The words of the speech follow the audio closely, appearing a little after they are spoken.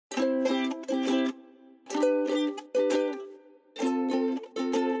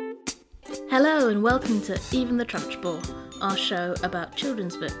Hello and welcome to Even the Trunchbull, our show about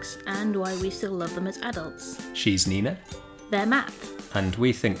children's books and why we still love them as adults. She's Nina. They're Matt. And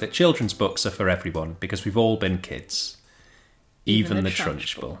we think that children's books are for everyone because we've all been kids. Even the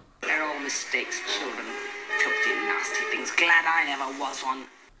Trunchbull. They're all mistakes, children. Filthy, nasty things. Glad I never was one.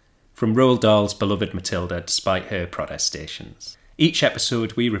 From Roald Dahl's beloved Matilda, despite her protestations. Each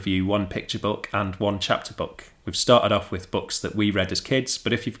episode we review one picture book and one chapter book. We've started off with books that we read as kids,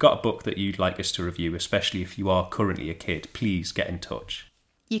 but if you've got a book that you'd like us to review, especially if you are currently a kid, please get in touch.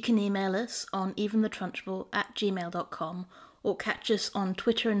 You can email us on eventhetrunchbull@gmail.com or catch us on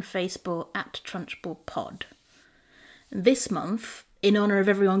Twitter and Facebook at TrunchbullPod. This month, in honour of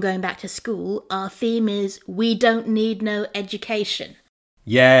everyone going back to school, our theme is We Don't Need No Education.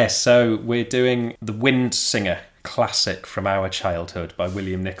 Yeah, so we're doing The Wind Singer, classic from our childhood by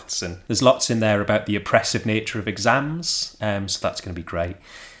William Nicholson. There's lots in there about the oppressive nature of exams, so that's going to be great.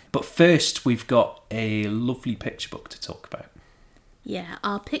 But first, we've got a lovely picture book to talk about. Yeah,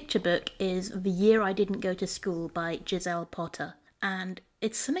 our picture book is The Year I Didn't Go to School by Giselle Potter. And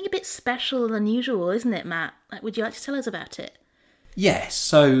it's something a bit special and unusual, isn't it, Matt? Would you like to tell us about it? Yes,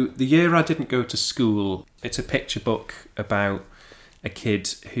 so The Year I Didn't Go to School, it's a picture book about a kid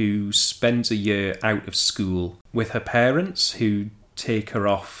who spends a year out of school with her parents who take her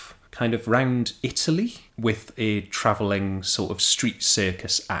off kind of round Italy with a travelling sort of street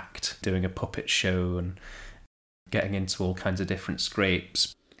circus act, doing a puppet show and getting into all kinds of different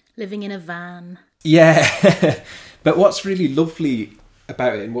scrapes. Living in a van. Yeah, but what's really lovely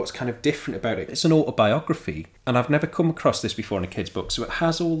about it and what's kind of different about it, it's an autobiography, and I've never come across this before in a kid's book, so it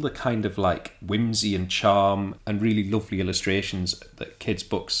has all the kind of like whimsy and charm and really lovely illustrations that kids'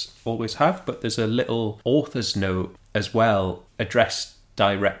 books always have, but there's a little author's note as well addressed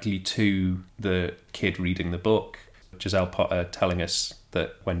directly to the kid reading the book. Giselle Potter telling us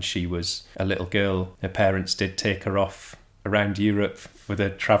that when she was a little girl, her parents did take her off around Europe with a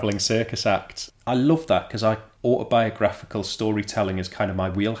travelling circus act. I love that because autobiographical storytelling is kind of my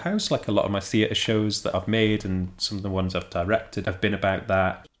wheelhouse. Like a lot of my theatre shows that I've made and some of the ones I've directed have been about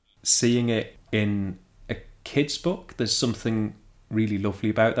that. Seeing it in a kid's book, there's something really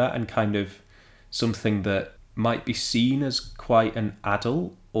lovely about that, and kind of something that might be seen as quite an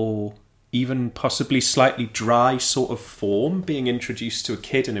adult or even possibly slightly dry sort of form being introduced to a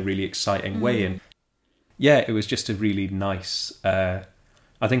kid in a really exciting way. And yeah, it was just a really nice, I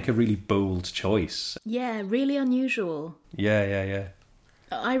think a really bold choice. Yeah, really unusual. Yeah.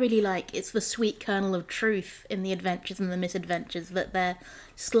 I really like it's the sweet kernel of truth in the adventures and the misadventures that they're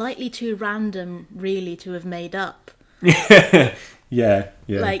slightly too random, really, to have made up. Yeah.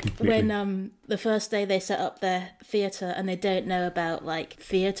 Like completely. when the first day they set up their theatre and they don't know about like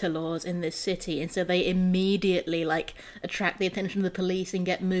theatre laws in this city, and so they immediately like attract the attention of the police and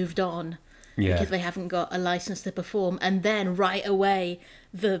get moved on. Yeah. Because they haven't got a license to perform, and then right away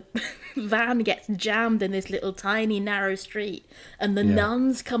the van gets jammed in this little tiny narrow street and the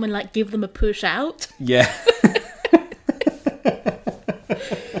nuns come and like give them a push out. Yeah.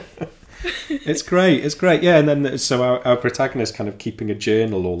 It's great. Yeah, and then so our protagonist kind of keeping a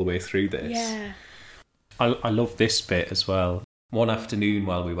journal all the way through this. Yeah. I love this bit as well. One afternoon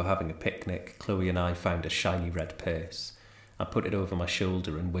while we were having a picnic, Chloe and I found a shiny red purse. I put it over my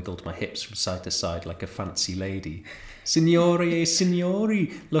shoulder and wiggled my hips from side to side like a fancy lady. Signore,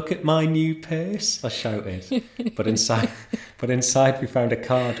 signori, look at my new purse, I shouted. But inside we found a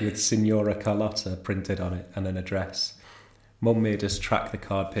card with Signora Carlotta printed on it and an address. Mum made us track the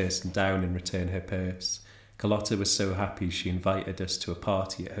card person down and return her purse. Carlotta was so happy she invited us to a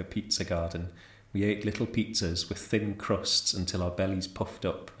party at her pizza garden. We ate little pizzas with thin crusts until our bellies puffed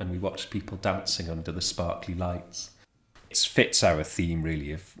up, and we watched people dancing under the sparkly lights. It fits our theme,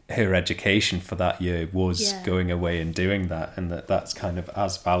 really, of her education for that year was going away and doing that, and that's kind of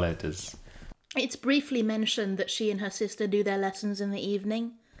as valid as... It's briefly mentioned that she and her sister do their lessons in the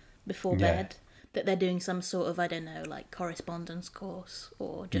evening before bed, that they're doing some sort of, I don't know, like correspondence course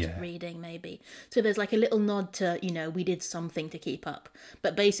or just reading maybe. So there's like a little nod to, we did something to keep up.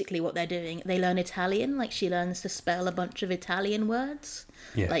 But basically what they're doing, they learn Italian, like she learns to spell a bunch of Italian words,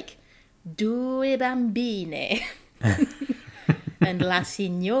 like due bambine. And la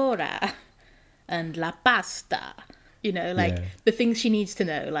signora and la pasta, the things she needs to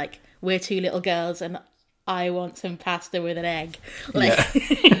know, like we're two little girls and I want some pasta with an egg,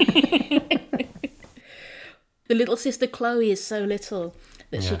 The little sister Chloe is so little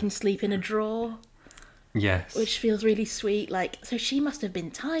that she can sleep in a drawer, which feels really sweet. So she must have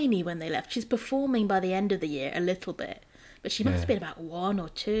been tiny when they left. She's performing by the end of the year a little bit, but she must have been about 1 or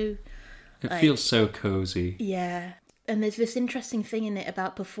 2. It feels so cozy. Yeah. And there's this interesting thing in it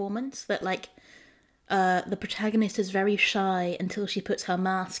about performance that, like, the protagonist is very shy until she puts her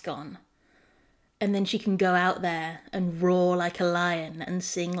mask on. And then she can go out there and roar like a lion and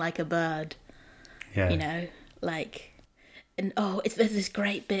sing like a bird. Yeah. You know, like... And, there's this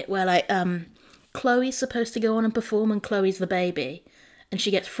great bit where, like, Chloe's supposed to go on and perform and Chloe's the baby. And she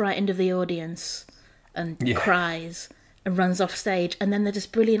gets frightened of the audience and cries and runs off stage. And then there's this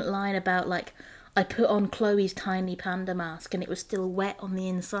brilliant line about, like, I put on Chloe's tiny panda mask and it was still wet on the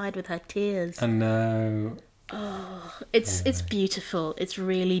inside with her tears. I know. Oh, it's beautiful. It's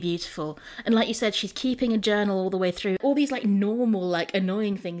really beautiful. And like you said, she's keeping a journal all the way through. All these like normal, like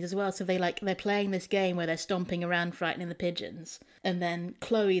annoying things as well. So they're playing this game where they're stomping around frightening the pigeons. And then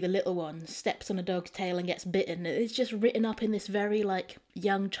Chloe, the little one, steps on a dog's tail and gets bitten. It's just written up in this very like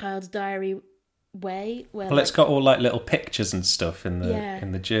young child's diary way. Where, well, it's got all like little pictures and stuff in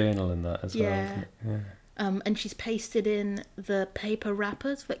the journal and that as well. Isn't it? Yeah. And she's pasted in the paper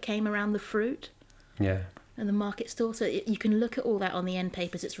wrappers that came around the fruit. Yeah. And the market stall, so you can look at all that on the end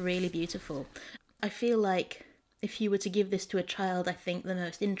papers. It's really beautiful. I feel like if you were to give this to a child, I think the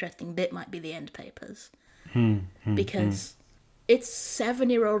most interesting bit might be the end papers. Because it's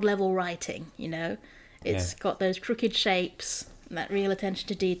 7-year-old level writing, you know? It's got those crooked shapes, and that real attention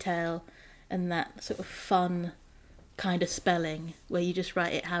to detail, and that sort of fun kind of spelling, where you just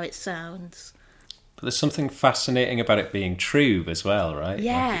write it how it sounds. But there's something fascinating about it being true as well, right?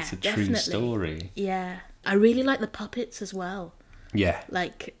 Yeah, like it's a definitely. true story. Yeah. I really like the puppets as well. Yeah.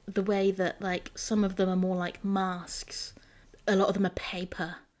 Like, the way that, like, some of them are more like masks. A lot of them are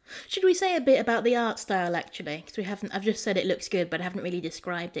paper. Should we say a bit about the art style, actually? Because I've just said it looks good, but I haven't really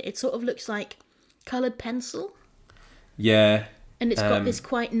described it. It sort of looks like coloured pencil. Yeah. And it's got this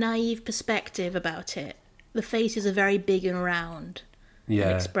quite naive perspective about it. The faces are very big and round. Yeah.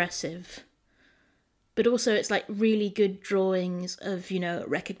 And expressive. But also it's like really good drawings of, you know,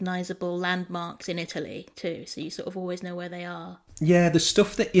 recognisable landmarks in Italy too. So you sort of always know where they are. Yeah, the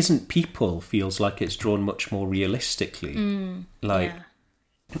stuff that isn't people feels like it's drawn much more realistically.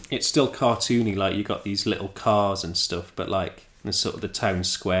 It's still cartoony, like you got these little cars and stuff, but like the sort of the town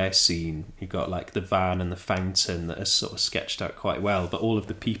square scene, you got like the van and the fountain that are sort of sketched out quite well, but all of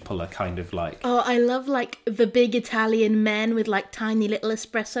the people are kind of like... Oh, I love like the big Italian men with like tiny little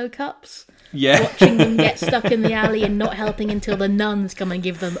espresso cups. Yeah. Watching them get stuck in the alley and not helping until the nuns come and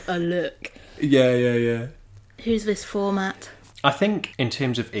give them a look. Yeah. Who's this for, Matt? I think in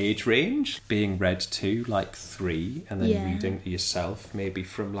terms of age range, being read to like 3 and then reading to yourself maybe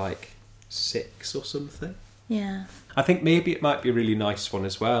from like 6 or something. Yeah. I think maybe it might be a really nice one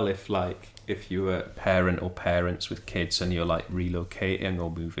as well if you were a parent or parents with kids and you're like relocating or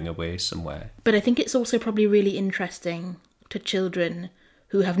moving away somewhere. But I think it's also probably really interesting to children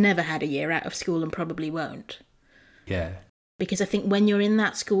who have never had a year out of school and probably won't. Yeah. Because I think when you're in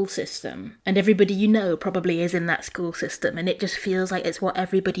that school system, and everybody you know probably is in that school system, and it just feels like it's what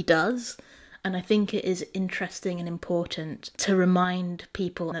everybody does, and I think it is interesting and important to remind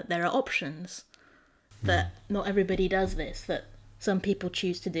people that there are options, that not everybody does this, that some people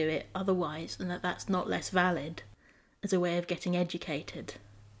choose to do it otherwise, and that's not less valid as a way of getting educated.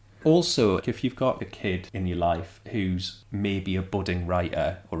 Also, if you've got a kid in your life who's maybe a budding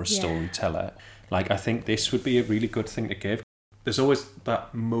writer or a storyteller, like I think this would be a really good thing to give. There's always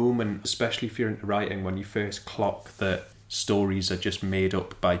that moment, especially if you're into writing, when you first clock that stories are just made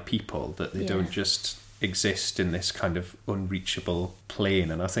up by people, that they don't just exist in this kind of unreachable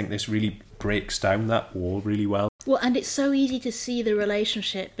plane. And I think this really breaks down that wall really well. Well, and it's so easy to see the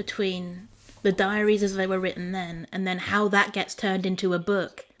relationship between the diaries as they were written then, and then how that gets turned into a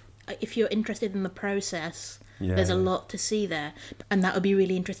book. If you're interested in the process, there's a lot to see there. And that would be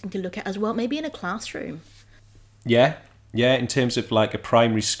really interesting to look at as well, maybe in a classroom. Yeah, in terms of like a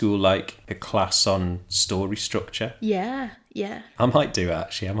primary school, like a class on story structure. Yeah. I might do it,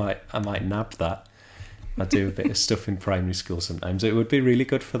 actually. I might nab that. I do a bit of stuff in primary school sometimes. It would be really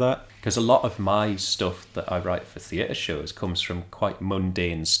good for that. Because a lot of my stuff that I write for theatre shows comes from quite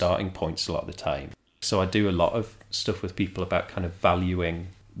mundane starting points a lot of the time. So I do a lot of stuff with people about kind of valuing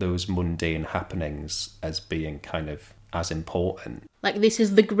those mundane happenings as being kind of as important. Like this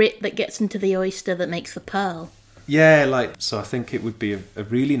is the grit that gets into the oyster that makes the pearl. Yeah, so I think it would be a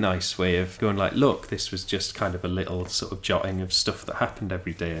really nice way of going like, look, this was just kind of a little sort of jotting of stuff that happened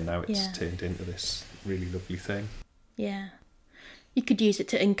every day and now it's turned into this really lovely thing. Yeah. You could use it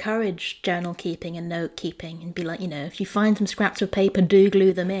to encourage journal keeping and note keeping and be like, if you find some scraps of paper, do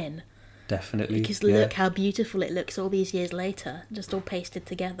glue them in. Definitely. Because look how beautiful it looks all these years later, just all pasted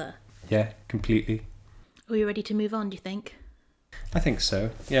together. Yeah, completely. Are we ready to move on, do you think? I think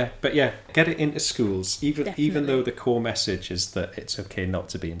so, yeah. But yeah, get it into schools, even Definitely. though the core message is that it's okay not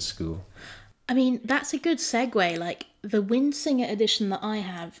to be in school. I mean, that's a good segue. Like, the Windsinger edition that I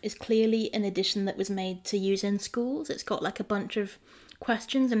have is clearly an edition that was made to use in schools. It's got like a bunch of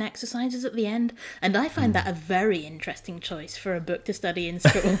questions and exercises at the end, and I find that a very interesting choice for a book to study in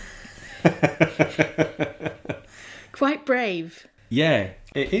school. Quite brave. Yeah,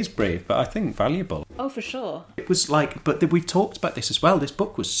 it is brave, but I think valuable. Oh, for sure. It was like, but we've talked about this as well. This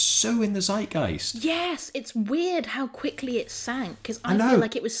book was so in the zeitgeist. Yes, it's weird how quickly it sank, because I know. feel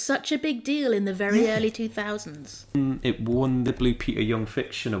like it was such a big deal in the very early 2000s. It won the Blue Peter Young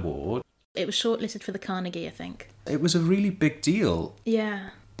Fiction Award. It was shortlisted for the Carnegie, I think. It was a really big deal. Yeah.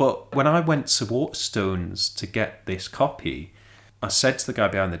 But when I went to Waterstones to get this copy, I said to the guy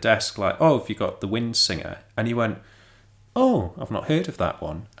behind the desk, like, "Oh, have you got the Windsinger?" And he went, "Oh, I've not heard of that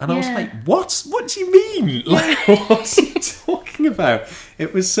one." And I was Yeah. like, "What? What do you mean? Like, what's he talking about?"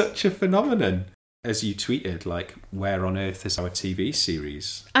 It was such a phenomenon. As you tweeted, like, where on earth is our TV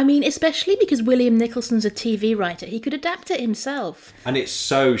series? I mean, especially because William Nicholson's a TV writer, he could adapt it himself, And it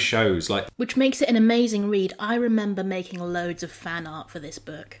so shows, like, which makes it an amazing read. I remember making loads of fan art for this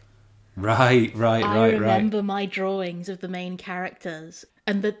book. right. I remember my drawings of the main characters,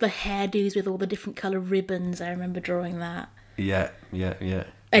 and the hairdos with all the different colour ribbons. I remember drawing that. Yeah.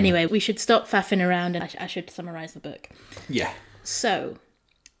 Anyway, we should stop faffing around, and I should summarise the book. Yeah. So,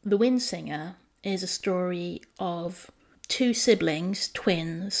 The Windsinger is a story of two siblings,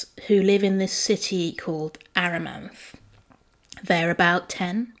 twins, who live in this city called Aramanth. They're about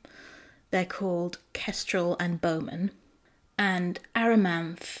 10. They're called Kestrel and Bowman. And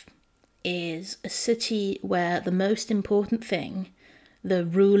Aramanth is a city where the most important thing, the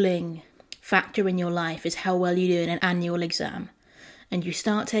ruling factor in your life, is how well you do in an annual exam. And you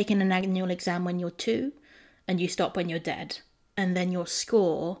start taking an annual exam when you're 2, and you stop when you're dead. And then your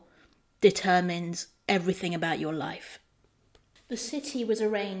score determines everything about your life. The city was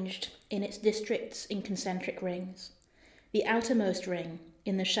arranged in its districts in concentric rings. The outermost ring,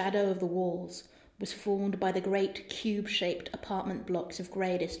 in the shadow of the walls, was formed by the great cube-shaped apartment blocks of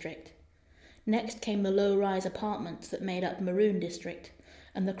Grey District. Next came the low-rise apartments that made up Maroon District,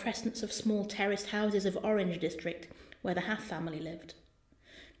 and the crescents of small terraced houses of Orange District, where the Hath family lived.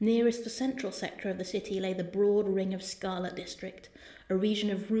 Nearest the central sector of the city lay the broad ring of Scarlet District, a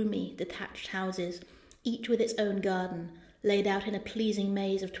region of roomy, detached houses, each with its own garden, laid out in a pleasing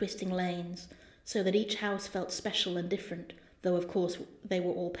maze of twisting lanes, so that each house felt special and different, though of course they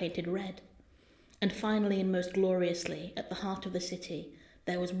were all painted red. And finally, and most gloriously, at the heart of the city,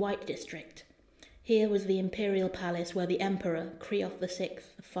 there was White District. Here was the imperial palace where the emperor, Creoth VI,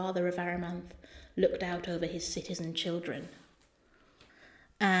 the father of Aramanth, looked out over his citizen children.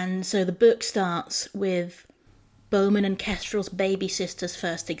 And so the book starts with Bowman and Kestrel's baby sister's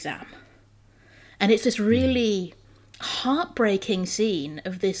first exam. And it's this really heartbreaking scene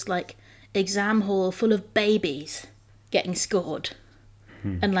of this, like, exam hall full of babies getting scored.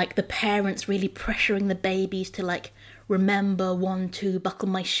 And, like, the parents really pressuring the babies to, like, remember 1, 2, buckle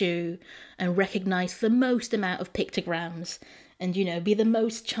my shoe, and recognise the most amount of pictograms, and, you know, be the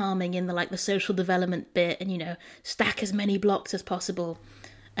most charming in the, like, the social development bit, and, you know, stack as many blocks as possible.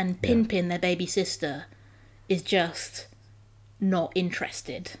 And Pin, their baby sister, is just not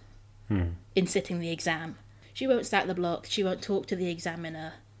interested in sitting the exam. She won't stack the blocks, she won't talk to the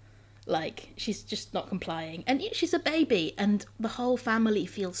examiner. Like, she's just not complying. And she's a baby, and the whole family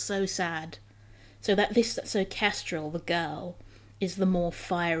feels so sad. So Kestrel, the girl, is the more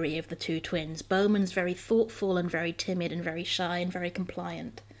fiery of the two twins. Bowman's very thoughtful and very timid and very shy and very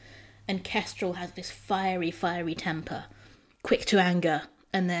compliant. And Kestrel has this fiery temper, quick to anger.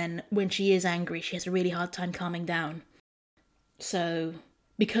 And then when she is angry, she has a really hard time calming down. So,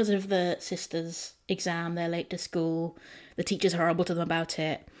 because of the sisters' exam, they're late to school. The teacher's horrible to them about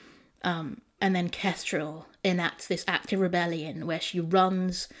it. And then Kestrel enacts this act of rebellion where she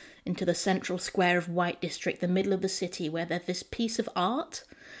runs into the central square of White District, the middle of the city, where there's this piece of art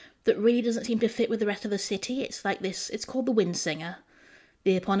that really doesn't seem to fit with the rest of the city. It's like this, it's called the Windsinger,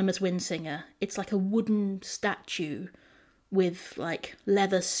 the eponymous Windsinger. It's like a wooden statue with, like,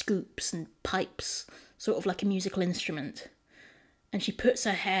 leather scoops and pipes, sort of like a musical instrument. And she puts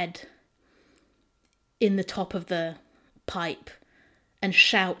her head in the top of the pipe and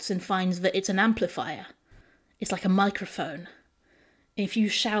shouts and finds that it's an amplifier. It's like a microphone. If you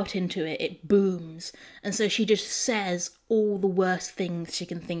shout into it, it booms. And so she just says all the worst things she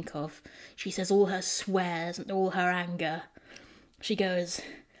can think of. She says all her swears and all her anger. She goes,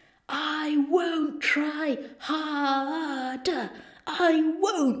 "I won't try harder. I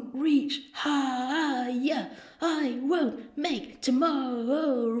won't reach higher. I won't make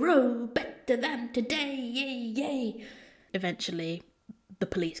tomorrow better than today. Yay, yay. Eventually, the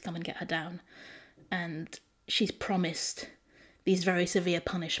police come and get her down. And she's promised these very severe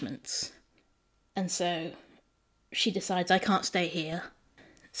punishments. And so she decides, I can't stay here.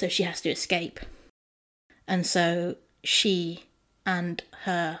 So she has to escape. And so she and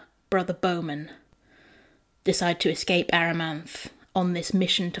her brother Bowman decide to escape Aramanth on this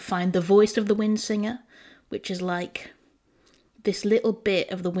mission to find the voice of the Windsinger, which is like this little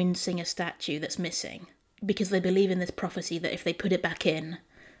bit of the Windsinger statue that's missing, because they believe in this prophecy that if they put it back in,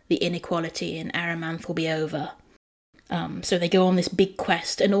 the inequality in Aramanth will be over. So they go on this big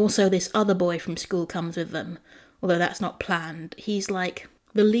quest, and also this other boy from school comes with them, although that's not planned. He's like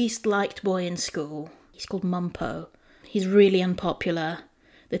the least liked boy in school. He's called Mumpo. He's really unpopular.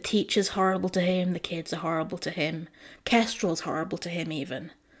 The teacher's horrible to him, the kids are horrible to him. Kestrel's horrible to him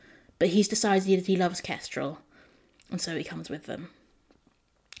even. But he's decided that he loves Kestrel, and so he comes with them.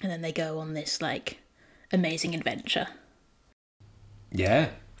 And then they go on this, like, amazing adventure. Yeah.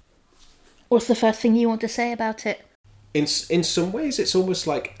 What's the first thing you want to say about it? In some ways, it's almost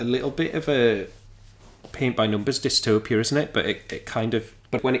like a little bit of a paint-by-numbers dystopia, isn't it? But it kind of...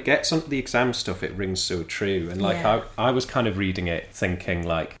 But when it gets onto the exam stuff, it rings so true. And, like, yeah. I was kind of reading it thinking,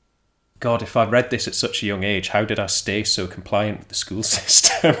 like, God, if I read this at such a young age, how did I stay so compliant with the school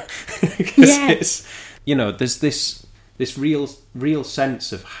system? Because it's, you know, there's this real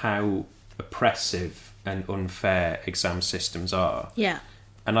sense of how oppressive and unfair exam systems are. Yeah.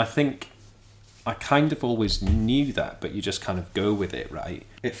 And I think I kind of always knew that, but you just kind of go with it, right?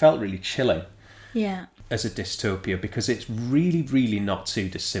 It felt really chilling. Yeah. As a dystopia, because it's really, really not too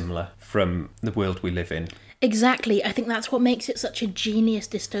dissimilar from the world we live in. Exactly. I think that's what makes it such a genius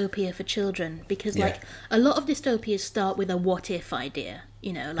dystopia for children, because like a lot of dystopias start with a what if idea,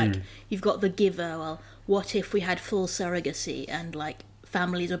 you know, like you've got The Giver. Well, what if we had full surrogacy and like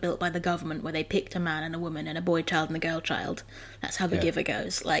families were built by the government where they picked a man and a woman and a boy child and a girl child. That's how The Giver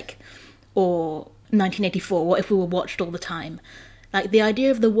goes. Like, or 1984, what if we were watched all the time? Like the idea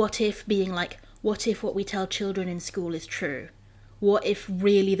of the what if being like, what if what we tell children in school is true? What if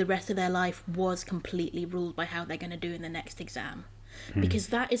really the rest of their life was completely ruled by how they're going to do in the next exam? Because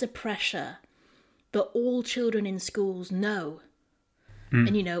that is a pressure that all children in schools know.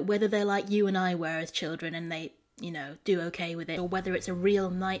 And, you know, whether they're like you and I were as children and they, you know, do okay with it, or whether it's a real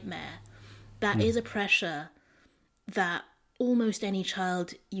nightmare, that is a pressure that almost any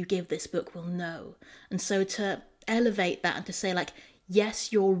child you give this book will know. And so to elevate that and to say, like,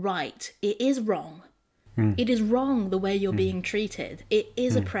 yes, you're right, it is wrong. It is wrong the way you're being treated. It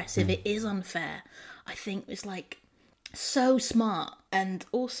is oppressive. It is unfair. I think it's like so smart and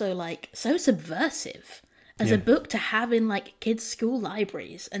also like so subversive as a book to have in like kids' school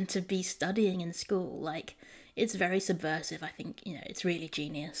libraries and to be studying in school. Like, it's very subversive. I think, you know, it's really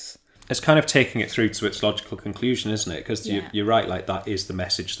genius. It's kind of taking it through to its logical conclusion, isn't it? Because you're right, like that is the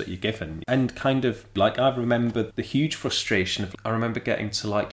message that you're given. And kind of like I remember the huge frustration of, I remember getting to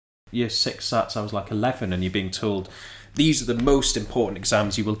like year 6 SATs, I was like 11, and you're being told these are the most important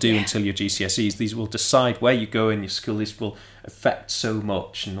exams you will do until your GCSEs. These will decide where you go in your school. These will affect so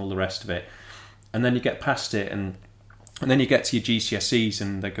much and all the rest of it. And then you get past it and then you get to your GCSEs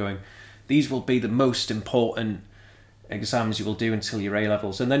and they're going, these will be the most important exams you will do until your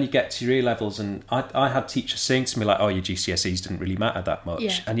A-levels. And then you get to your A-levels and I had teachers saying to me like, oh, your GCSEs didn't really matter that much.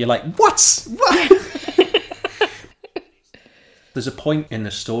 Yeah. And you're like, what? There's a point in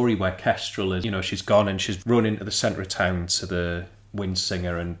the story where Kestrel is, you know, she's gone and she's run into the centre of town to the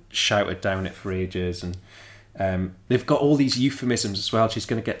Windsinger and shouted down it for ages. And they've got all these euphemisms as well. She's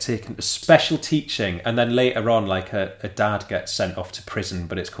going to get taken to special teaching. And then later on, like a dad gets sent off to prison,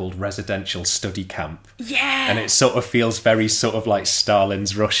 but it's called residential study camp. Yeah. And it sort of feels very sort of like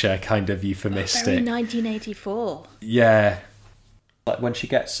Stalin's Russia kind of euphemistic. Very 1984. Yeah. Like when she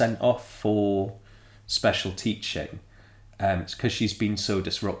gets sent off for special teaching, it's because she's been so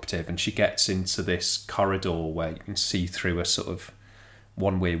disruptive and she gets into this corridor where you can see through a sort of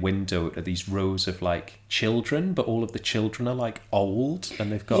one-way window to these rows of like children, but all of the children are like old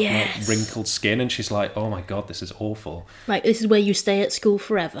and they've got like wrinkled skin, and she's like, oh my God, this is awful. Like, this is where you stay at school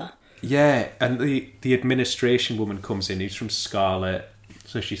forever. Yeah, and the administration woman comes in who's from Scarlet,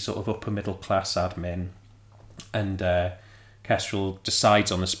 so she's sort of upper middle class admin, and Kestrel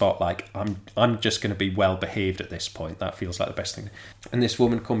decides on the spot, like, I'm just going to be well behaved at this point. That feels like the best thing. And this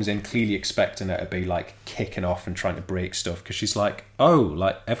woman comes in clearly expecting her to be like kicking off and trying to break stuff, because she's like, oh,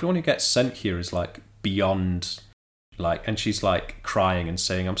 like everyone who gets sent here is like beyond, like, and she's like crying and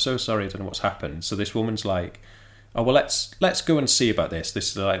saying, I'm so sorry, I don't know what's happened. So this woman's like, oh well, let's go and see about this.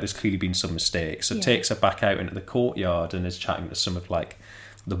 This is like there's clearly been some mistakes. So takes her back out into the courtyard and is chatting to some of like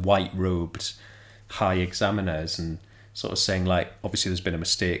the white robed high examiners and sort of saying like, obviously there's been a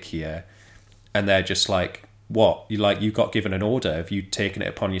mistake here, and they're just like, what, you got given an order, have you taken it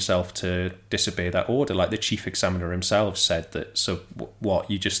upon yourself to disobey that order? Like the chief examiner himself said that, so what,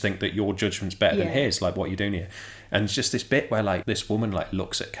 you just think that your judgment's better than his, like what are you doing here? And it's just this bit where like this woman like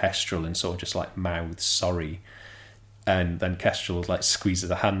looks at Kestrel and sort of just like mouths sorry, and then Kestrel like squeezes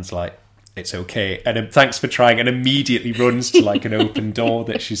her hands like, it's okay, and thanks for trying, and immediately runs to like an open door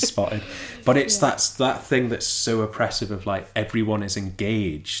that she's spotted. But it's that thing that's so oppressive of like everyone is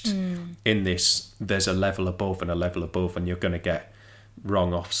engaged in this, there's a level above and a level above, and you're going to get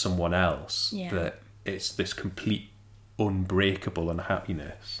wrong off someone else, that it's this complete unbreakable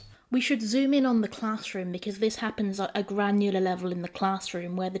unhappiness. We should zoom in on the classroom, because this happens at a granular level in the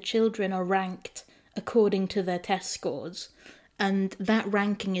classroom where the children are ranked according to their test scores. And that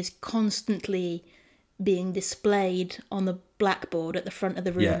ranking is constantly being displayed on the blackboard at the front of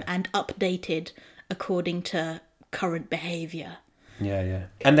the room and updated according to current behaviour. Yeah.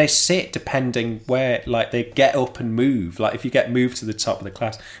 And they sit depending where, like, they get up and move. Like, if you get moved to the top of the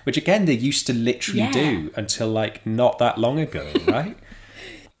class, which, again, they used to literally do until, like, not that long ago, right?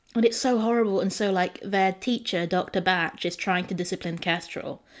 And it's so horrible. And so, like, their teacher, Dr. Batch, is trying to discipline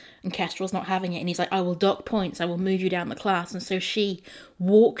Kestrel. And Kestrel's not having it. And he's like, I will dock points. I will move you down the class. And so she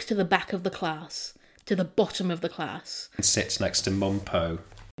walks to the back of the class, to the bottom of the class. And sits next to Mumpo.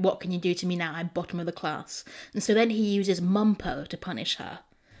 What can you do to me now? I'm bottom of the class. And so then he uses Mumpo to punish her,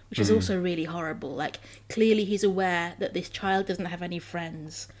 which is also really horrible. Like, clearly he's aware that this child doesn't have any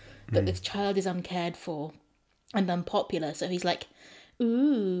friends, that this child is uncared for and unpopular. So he's like,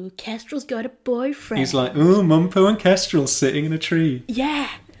 ooh, Kestrel's got a boyfriend. He's like, ooh, Mumpo and Kestrel sitting in a tree. Yeah.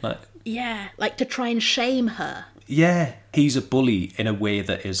 Like, like to try and shame her. Yeah. He's a bully in a way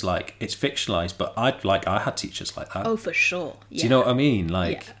that is like, it's fictionalised, but I had teachers like that. Oh, for sure. Yeah. Do you know what I mean?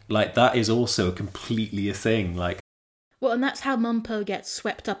 Like that is also completely a thing. Like, well, and that's how Mumpo gets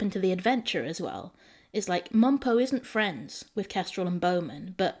swept up into the adventure as well. It's like, Mumpo isn't friends with Kestrel and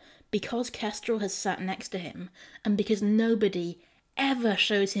Bowman, but because Kestrel has sat next to him, and because nobody ever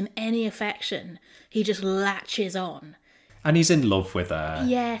shows him any affection, he just latches on. And he's in love with her.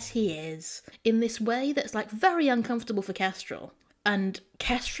 Yes, he is. In this way that's like very uncomfortable for Kestrel. And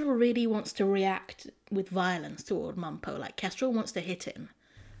Kestrel really wants to react with violence toward Mumpo. Like, Kestrel wants to hit him.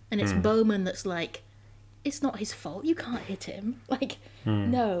 And it's Bowman that's like, it's not his fault, you can't hit him. Like,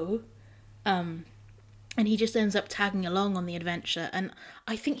 no. And he just ends up tagging along on the adventure. And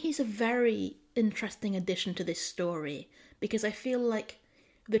I think he's a very interesting addition to this story, because I feel like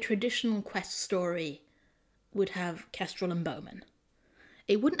the traditional quest story would have Kestrel and Bowman.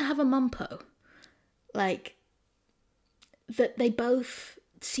 It wouldn't have a Mumpo. Like, that they both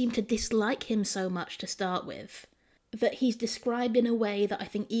seem to dislike him so much to start with, that he's described in a way that I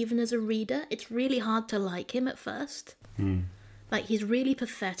think even as a reader, it's really hard to like him at first. Like, he's really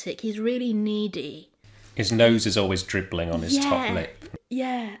pathetic, he's really needy. His nose is always dribbling on his top lip.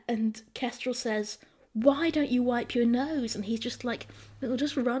 Yeah, and Kestrel says, why don't you wipe your nose? And he's just like, it'll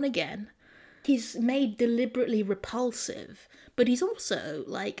just run again. He's made deliberately repulsive, but he's also,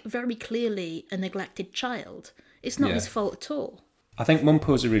 like, very clearly a neglected child. It's not his fault at all. I think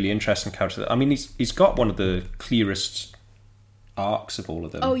Mumpo's a really interesting character. I mean, he's got one of the clearest arcs of all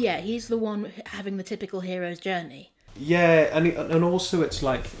of them. Oh yeah, he's the one having the typical hero's journey. Yeah, and also it's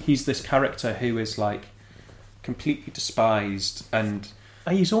like, he's this character who is, like, completely despised, and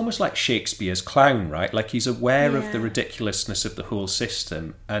he's almost like Shakespeare's clown, right? Like, he's aware of the ridiculousness of the whole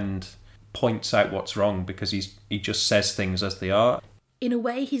system and points out what's wrong because he just says things as they are. In a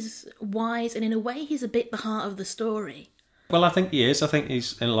way he's wise, and in a way he's a bit the heart of the story. Well, I think he is. I think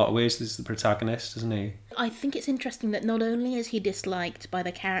he's, in a lot of ways, he's the protagonist, isn't he? I think it's interesting that not only is he disliked by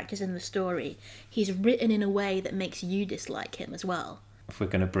the characters in the story, he's written in a way that makes you dislike him as well. If we're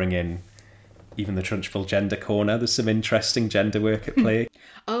going to bring in even the Trunchbull Gender Corner, there's some interesting gender work at play.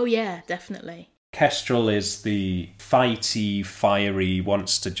 Oh yeah, definitely. Kestrel is the fighty, fiery,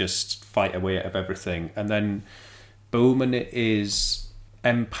 wants to just fight away out of everything. And then Bowman is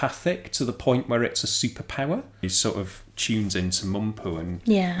empathic to the point where it's a superpower. He sort of tunes into Mumpo and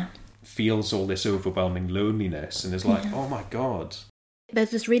feels all this overwhelming loneliness and is like, oh my God.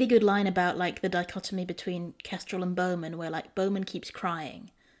 There's this really good line about, like, the dichotomy between Kestrel and Bowman, where, like, Bowman keeps crying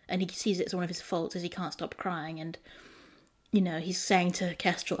and he sees it as one of his faults as he can't stop crying, and you know, he's saying to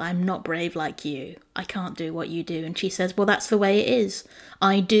Kestrel, I'm not brave like you. I can't do what you do. And she says, well, that's the way it is.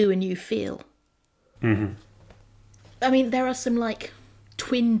 I do and you feel. I mean, there are some, like,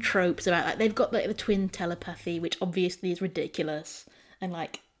 twin tropes about, like, they've got like the twin telepathy, which obviously is ridiculous, and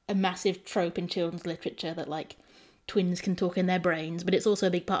like a massive trope in children's literature that like twins can talk in their brains, but it's also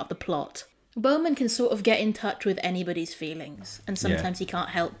a big part of the plot. Bowman can sort of get in touch with anybody's feelings, and sometimes he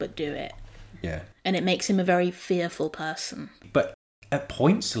can't help but do it. Yeah. And it makes him a very fearful person. But at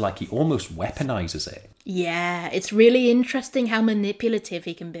points, like, he almost weaponizes it. Yeah, it's really interesting how manipulative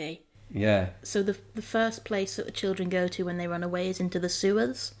he can be. Yeah. So the first place that the children go to when they run away is into the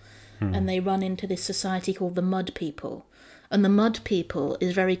sewers, and they run into this society called the Mud People. And the Mud People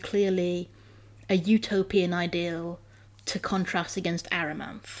is very clearly a utopian ideal to contrast against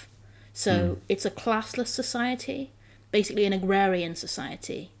Aramanth. So it's a classless society, basically an agrarian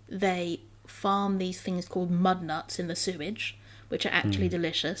society. They farm these things called mud nuts in the sewage, which are actually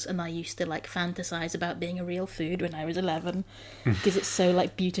delicious, and I used to like fantasize about being a real food when I was 11 because it's so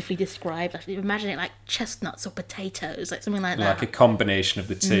like beautifully described. I imagine it like chestnuts or potatoes, like something like that. Like a combination of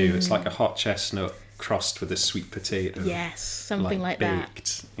the two. It's like a hot chestnut crossed with a sweet potato. Yes, something like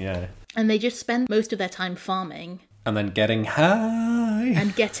baked. that. Yeah. And they just spend most of their time farming And then getting high.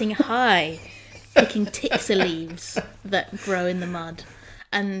 and getting high, picking tixa leaves that grow in the mud.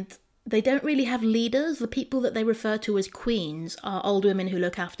 And they don't really have leaders. The people that they refer to as queens are old women who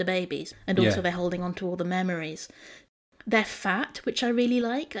look after babies. And also they're holding on to all the memories. They're fat, which I really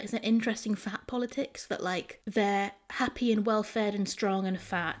like. It's an interesting fat politics that, like, they're happy and well-fed and strong and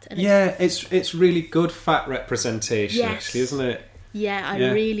fat. And it's really good fat representation, actually, isn't it? Yeah, I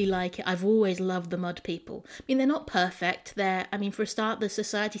really like it. I've always loved the Mud People. I mean, they're not perfect. For a start, the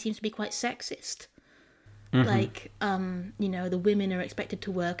society seems to be quite sexist. Like, the women are expected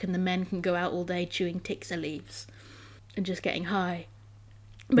to work and the men can go out all day chewing tixa leaves and just getting high.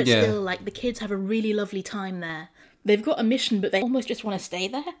 But still, like, the kids have a really lovely time there. They've got a mission, but they almost just want to stay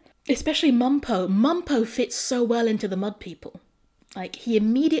there. Especially Mumpo. Mumpo fits so well into the Mud People. Like, he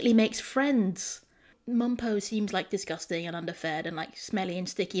immediately makes friends. Mumpo seems like disgusting and underfed and like smelly and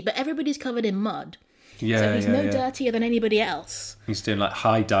sticky, but everybody's covered in mud. So he's no dirtier than anybody else. He's doing like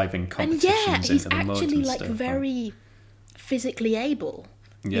high diving competitions into the mud. And he's actually like very physically able.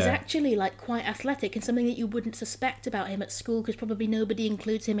 He's actually like quite athletic, and something that you wouldn't suspect about him at school because probably nobody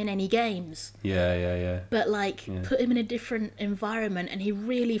includes him in any games. But put him in a different environment and he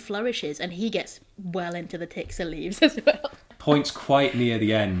really flourishes, and he gets well into the tixa leaves as well. Points quite near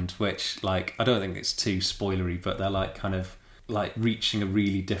the end, which, like, I don't think it's too spoilery, but they're like kind of like reaching a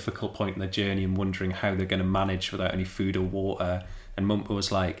really difficult point in their journey and wondering how they're going to manage without any food or water. And Mumpo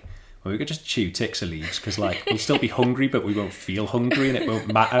was like, well, we could just chew tixa leaves because, like, we'll still be hungry, but we won't feel hungry and it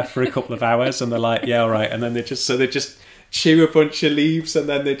won't matter for a couple of hours. And they're like, yeah, all right. And then they just chew a bunch of leaves, and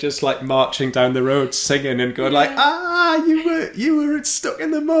then they're just like marching down the road singing and going like, you were stuck in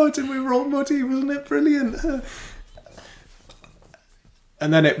the mud and we were all muddy, wasn't it brilliant?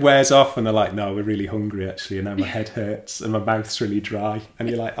 And then it wears off and they're like, no, we're really hungry actually, and now my head hurts and my mouth's really dry. And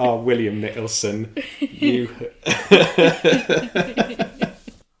you're like, oh, William Nicholson, you...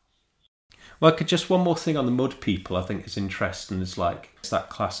 Well, just one more thing on the Mud People I think is interesting. Is like, it's that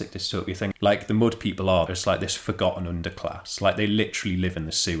classic dystopia thing. Like, the Mud People are just like this forgotten underclass. Like, they literally live in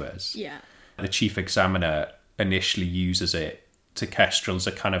the sewers. Yeah. The chief examiner initially uses it to Kestrel as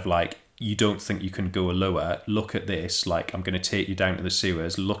a kind of like, you don't think you can go lower, look at this, like, I'm going to take you down to the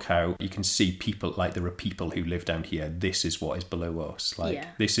sewers, look how you can see people, like, there are people who live down here, this is what is below us, like,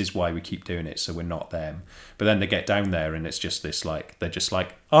 this is why we keep doing it, so we're not them. But then they get down there and it's just this, like, they're just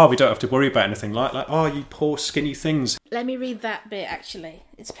like, oh, we don't have to worry about anything, like oh, you poor skinny things. Let me read that bit, actually.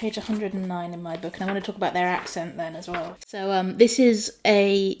 It's page 109 in my book, and I want to talk about their accent then as well. So this is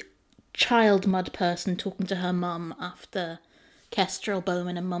a child mud person talking to her mum after Kestrel,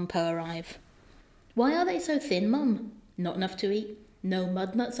 Bowman and Mumpo arrive. Why are they so thin, Mum? Not enough to eat. No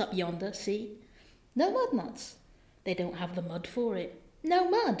mud nuts up yonder, see? No mud nuts. They don't have the mud for it. No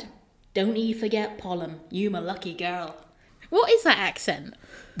mud. Don't ye forget pollen. You my lucky girl. What is that accent?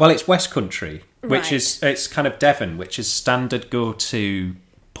 Well, it's West Country, which Right. it's kind of Devon, which is standard go-to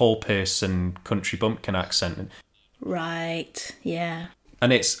Paul Pearson country bumpkin accent. Right, yeah.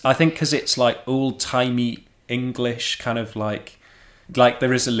 And it's, I think, because it's like old-timey English, kind of like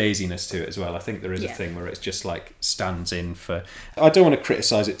there is a laziness to it as well. I think there is a thing where it's just like stands in for... I don't want to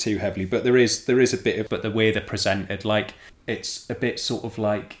criticise it too heavily, but there is a bit of... But the way they're presented, like, it's a bit sort of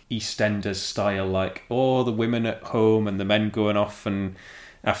like EastEnders style, like, oh, the women at home and the men going off and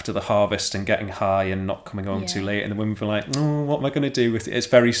after the harvest and getting high and not coming home too late, and the women feel like, oh, what am I going to do with it? It's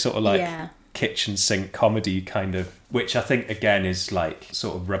very sort of like kitchen sink comedy kind of, which I think, again, is like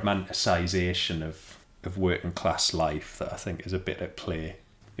sort of romanticisation of working class life that I think is a bit at play.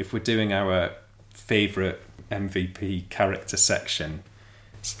 If we're doing our favourite MVP character section,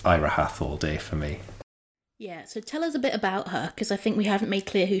 It's Ira Hath all day for me. Yeah, so tell us a bit about her, because I think we haven't made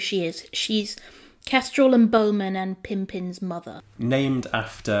clear who she is. She's Kestrel and Bowman and Pimpin's mother. Named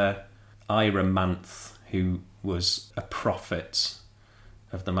after Ira Manth, who was a prophet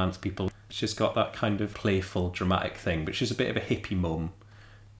of the Manth people. She's got that kind of playful, dramatic thing, but she's a bit of a hippie mum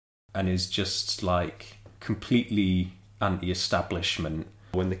and is just like completely anti-establishment.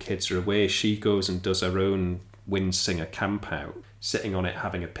 When the kids are away, she goes and does her own Windsinger camp out, sitting on it,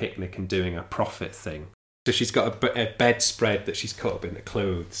 having a picnic and doing a prophet thing. So she's got a bedspread that she's cut up into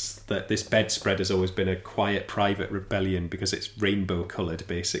clothes. That this bedspread has always been a quiet, private rebellion because it's rainbow coloured,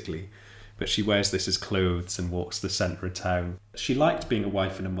 basically. But she wears this as clothes and walks the centre of town. She liked being a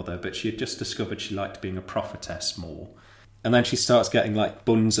wife and a mother, but she had just discovered she liked being a prophetess more. And then she starts getting like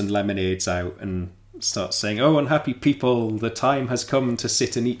buns and lemonades out and starts saying, "Oh, unhappy people, the time has come to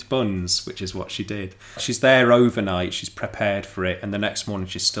sit and eat buns," which is what she did. She's there overnight, she's prepared for it, and the next morning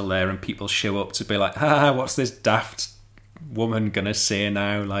she's still there and people show up to be like, what's this daft woman gonna say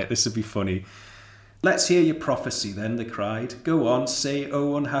now? Like, this would be funny. "Let's hear your prophecy then," they cried. "Go on, say,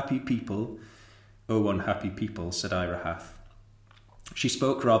 oh, unhappy people." "Oh, unhappy people," said Ira Hath. She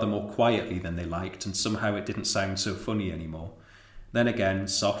spoke rather more quietly than they liked, and somehow it didn't sound so funny anymore. Then again,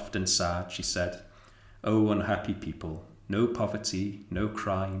 soft and sad, she said, "Oh, unhappy people, no poverty, no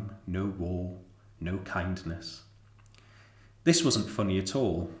crime, no war, no kindness." This wasn't funny at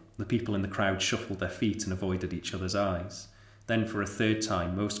all. The people in the crowd shuffled their feet and avoided each other's eyes. Then for a third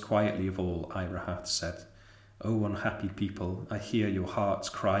time, most quietly of all, Ira Hath said, "Oh, unhappy people, I hear your hearts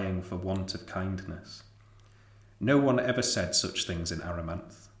crying for want of kindness." No one ever said such things in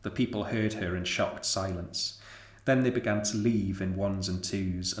Aramanth. The people heard her in shocked silence. Then they began to leave in ones and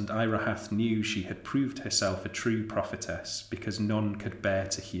twos, and Ira Hath knew she had proved herself a true prophetess because none could bear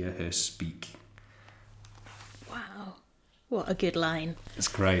to hear her speak. Wow. What a good line. It's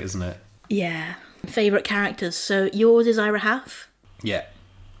great, isn't it? Yeah. Favourite characters. So yours is Ira Hath? Yeah.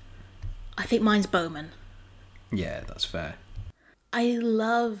 I think mine's Bowman. Yeah, that's fair. I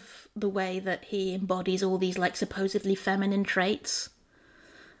love the way that he embodies all these like supposedly feminine traits.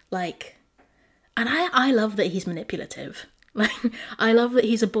 Like, and I love that he's manipulative. Like, I love that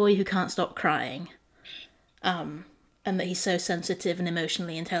he's a boy who can't stop crying. And that he's so sensitive and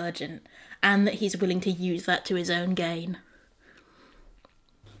emotionally intelligent. And that he's willing to use that to his own gain.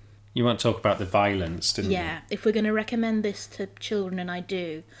 You want to talk about the violence, didn't you? Yeah, if we're going to recommend this to children, and I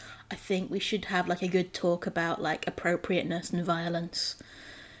do, I think we should have like a good talk about like appropriateness and violence.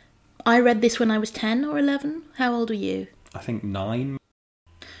 I read this when I was 10 or 11. How old were you? I think 9.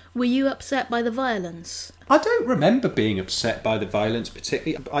 Were you upset by the violence? I don't remember being upset by the violence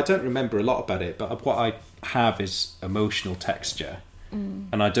particularly. I don't remember a lot about it, but what I have is emotional texture.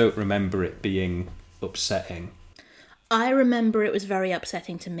 And I don't remember it being upsetting. I remember it was very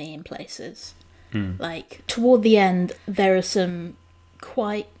upsetting to me in places. Like, toward the end, there are some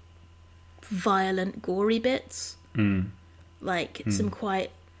quite violent, gory bits. Like, some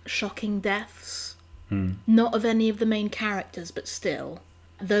quite shocking deaths. Not of any of the main characters, but still.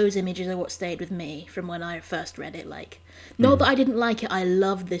 Those images are what stayed with me from when I first read it. Like, not that I didn't like it, I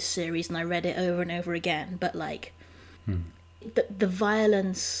loved this series and I read it over and over again, but like... The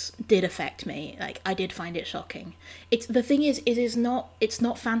violence did affect me. Like, I did find it shocking. It's the thing is, it's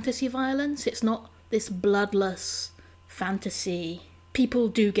not fantasy violence. It's not this bloodless fantasy. People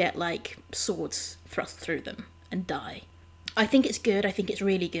do get like swords thrust through them and die. I think it's good. I think it's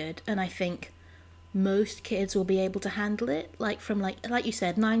really good, and I think most kids will be able to handle it. Like from like you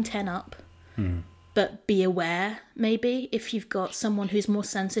said, 9, 10 up. But be aware, maybe, if you've got someone who's more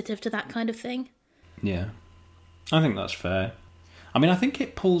sensitive to that kind of thing. Yeah. I think that's fair. I mean, I think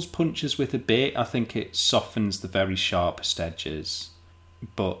it pulls punches with a bit. I think it softens the very sharpest edges.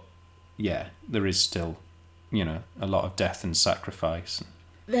 But, yeah, there is still, a lot of death and sacrifice.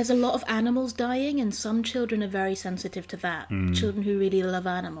 There's a lot of animals dying, and some children are very sensitive to that. Children who really love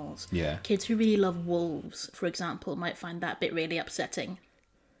animals. Yeah. Kids who really love wolves, for example, might find that bit really upsetting.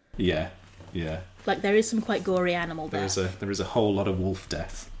 Yeah, yeah. Like, there is some quite gory animal death. There is a whole lot of wolf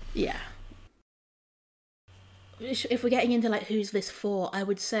death. Yeah. If we're getting into like who's this for, I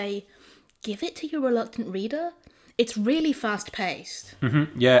would say give it to your reluctant reader. It's really fast paced.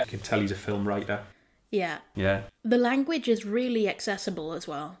 Yeah, I can tell he's a film writer. Yeah. Yeah. The language is really accessible as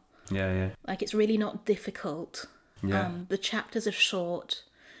well. Yeah, yeah. Like, it's really not difficult. Yeah. The chapters are short.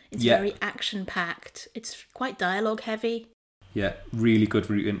 It's Yeah. very action packed. It's quite dialogue heavy. Yeah, really good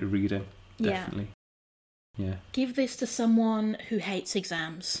route into reading. Definitely. Yeah. Give this to someone who hates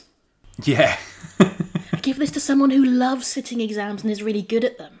exams. Yeah. Give this to someone who loves sitting exams and is really good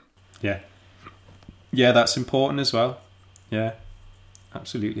at them. Yeah. Yeah, that's important as well. Yeah.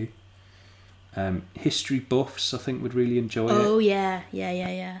 absolutely. History buffs, I think, would really enjoy it. Oh, yeah.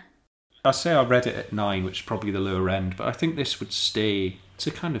 I say I read it at 9, which is probably the lower end, but I think this would stay to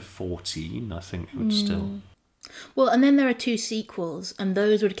kind of 14, I think it would still. Well, and then there are 2 sequels, and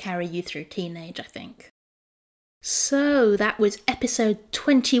those would carry you through teenage, I think. So, that was episode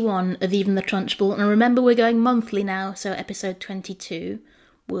 21 of Even the Trunchbull, and remember we're going monthly now, so episode 22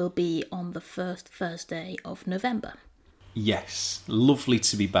 will be on the first Thursday of November. Yes, lovely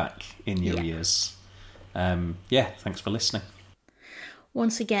to be back in your ears. Thanks for listening.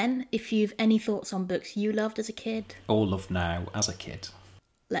 Once again, if you've any thoughts on books you loved as a kid, or love now as a kid,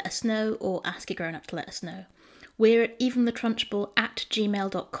 let us know, or ask a grown-up to let us know. We're at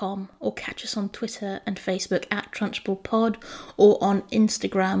eventhetrunchbull@gmail.com, or catch us on Twitter and Facebook at TrunchbullPod, or on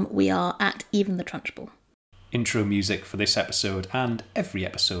Instagram we are at eventhetrunchbull. Intro music for this episode and every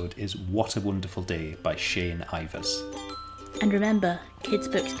episode is What a Wonderful Day by Shane Ivers. And remember, kids'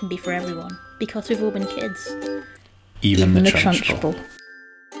 books can be for everyone, because we've all been kids. Even the Trunchbull.